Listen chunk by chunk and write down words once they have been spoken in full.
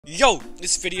Yo! In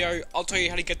this video, I'll tell you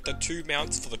how to get the 2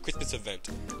 mounts for the Christmas event.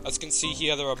 As you can see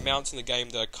here, there are mounts in the game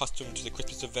that are custom to the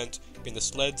Christmas event, being the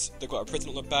sleds. They've got a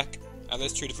present on the back, and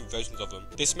there's 2 different versions of them.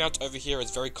 This mount over here is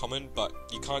very common, but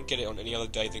you can't get it on any other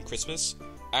day than Christmas.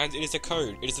 And it is a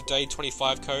code. It is a day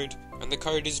 25 code, and the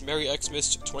code is Merry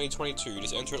Xmas 2022.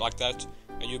 Just enter it like that,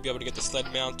 and you'll be able to get the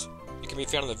sled mount. It can be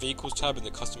found in the Vehicles tab in the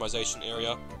Customization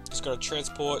area. Just go to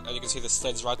Transport, and you can see the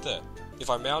sleds right there. If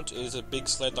I mount, it is a big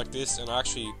sled like this, and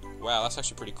wow, that's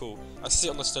actually pretty cool. I sit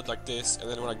on the sled like this, and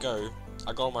then when I go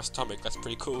on my stomach. That's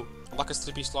pretty cool. I'm like a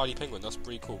slippy slidey penguin. That's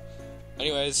pretty cool.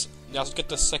 Anyways, now to get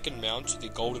the second mount, the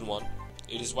golden one,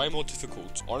 it is way more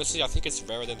difficult. Honestly, I think it's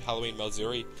rarer than Halloween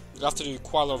Malzeri. You have to do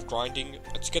quite a lot of grinding,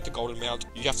 and to get the golden mount,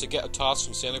 you have to get a task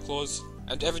from Santa Claus,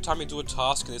 and every time you do a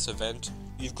task in this event,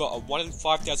 you've got a 1 in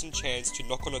 5,000 chance to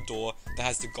knock on a door that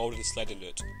has the golden sled in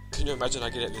it. Can you imagine I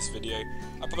get it in this video?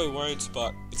 I probably won't,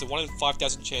 but it's a 1 in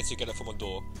 5,000 chance to get it from a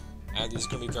door, and it's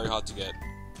going to be very hard to get.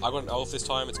 I got an elf this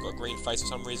time. It's got a green face for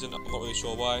some reason, I'm not really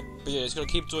sure why. But yeah, just going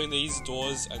to keep doing these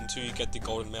doors until you get the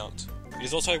golden mount. It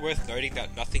is also worth noting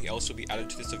that nothing else will be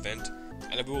added to this event,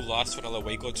 and it will last for another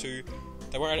week or 2.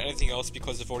 They won't add anything else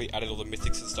because they've already added all the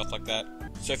mythics and stuff like that.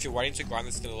 So if you're waiting to grind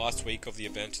this in the last week of the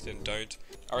event, then don't.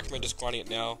 I recommend just grinding it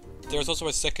now. There is also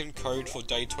a second code for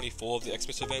day 24 of the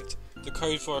Xmas event. The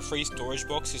code for a free storage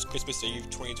box is Christmas Eve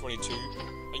 2022,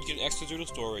 and you get extra doodle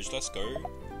storage. Let's go.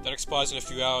 That expires in a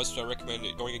few hours, so I recommend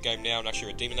going a game now and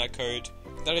actually redeeming that code.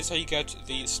 And that is how you get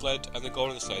the sled and the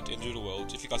golden sled in Doodle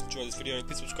World. If you guys enjoyed this video,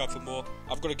 please subscribe for more.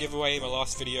 I've got a giveaway in my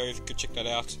last video if you could check that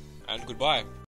out, and goodbye.